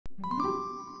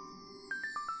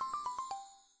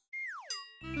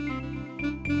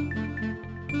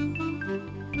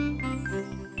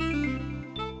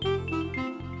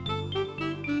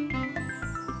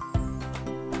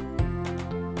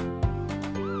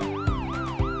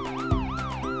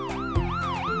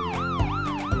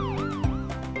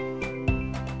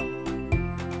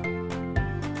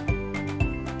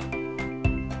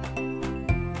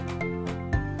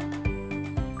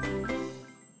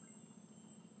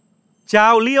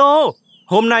Chào Leo,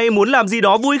 hôm nay muốn làm gì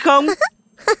đó vui không?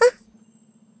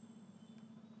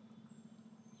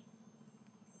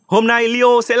 Hôm nay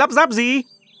Leo sẽ lắp ráp gì?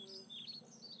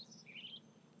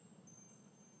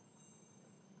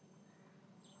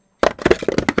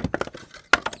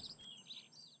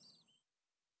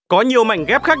 Có nhiều mảnh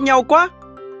ghép khác nhau quá.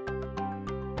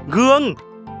 Gương.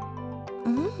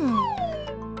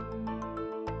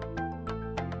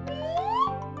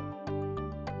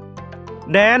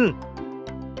 Đèn.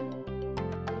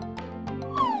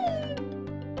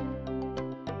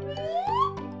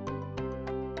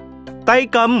 Tay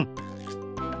cầm.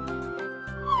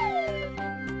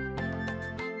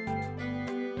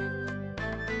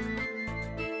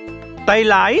 Tay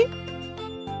lái.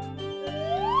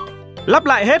 Lắp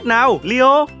lại hết nào,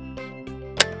 Leo.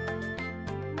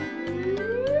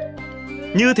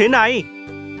 Như thế này.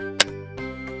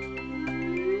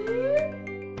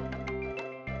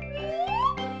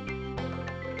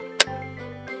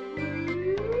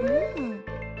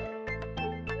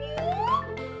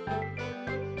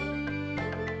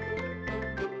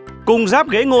 Cùng ráp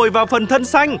ghế ngồi vào phần thân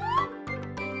xanh.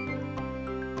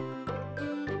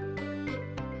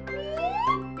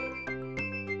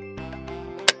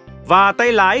 Và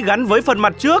tay lái gắn với phần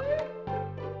mặt trước.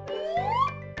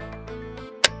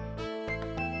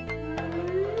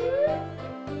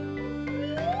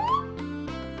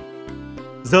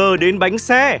 Giờ đến bánh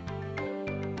xe.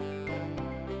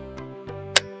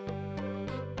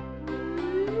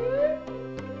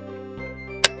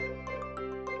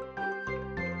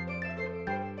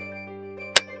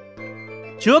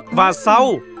 Trước và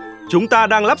sau, chúng ta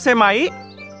đang lắp xe máy.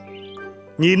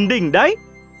 Nhìn đỉnh đấy.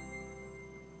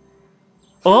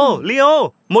 Ồ,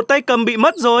 Leo, một tay cầm bị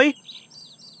mất rồi.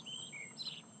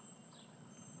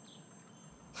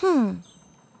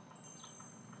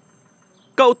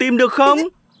 Cậu tìm được không?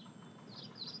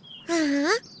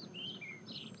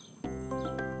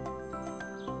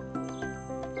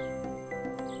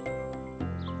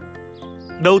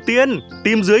 Đầu tiên,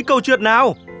 tìm dưới cầu trượt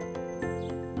nào.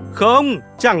 Không,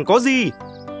 chẳng có gì.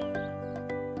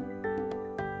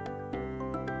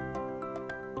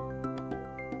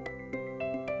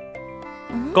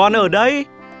 Còn ở đây,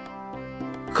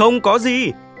 không có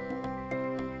gì.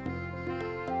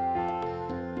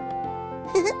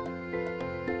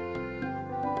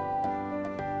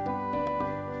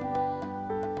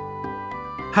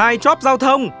 Hai chóp giao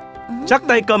thông, chắc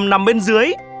tay cầm nằm bên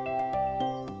dưới.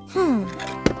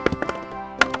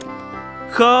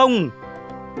 Không.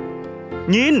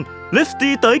 Nhìn,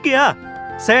 Lifty tới kìa.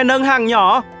 Xe nâng hàng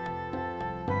nhỏ.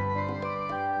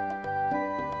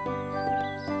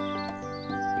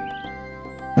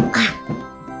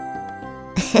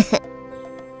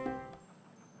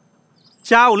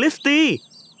 Chào Lifty.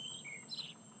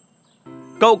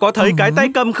 Cậu có thấy cái tay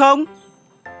cầm không?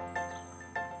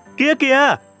 Kia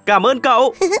kìa, cảm ơn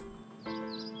cậu.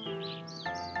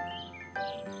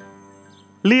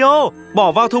 Leo,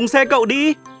 bỏ vào thùng xe cậu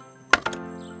đi.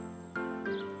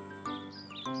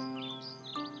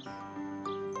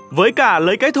 Với cả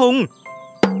lấy cái thùng.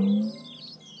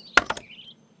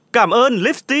 Cảm ơn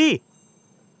Lifty.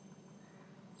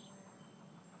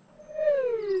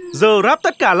 Giờ ráp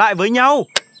tất cả lại với nhau.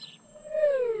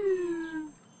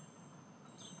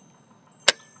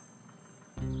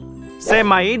 Xe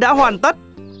máy đã hoàn tất.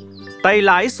 Tay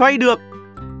lái xoay được.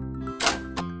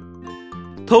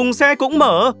 Thùng xe cũng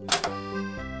mở.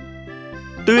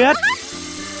 Tuyệt.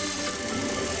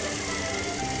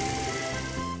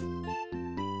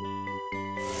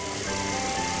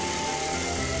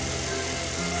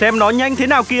 Xem nó nhanh thế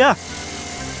nào kìa.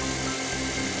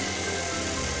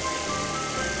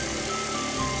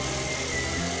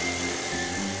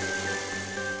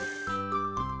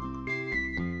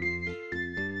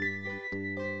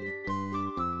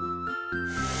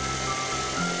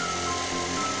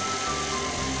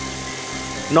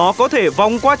 Nó có thể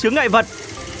vòng qua chướng ngại vật.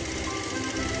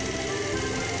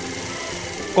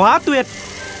 Quá tuyệt.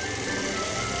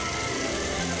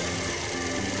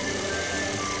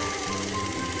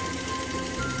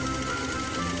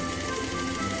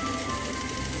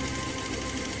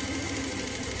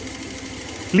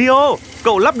 Leo,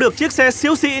 cậu lắp được chiếc xe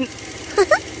siêu xịn.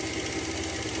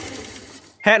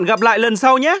 Hẹn gặp lại lần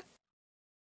sau nhé.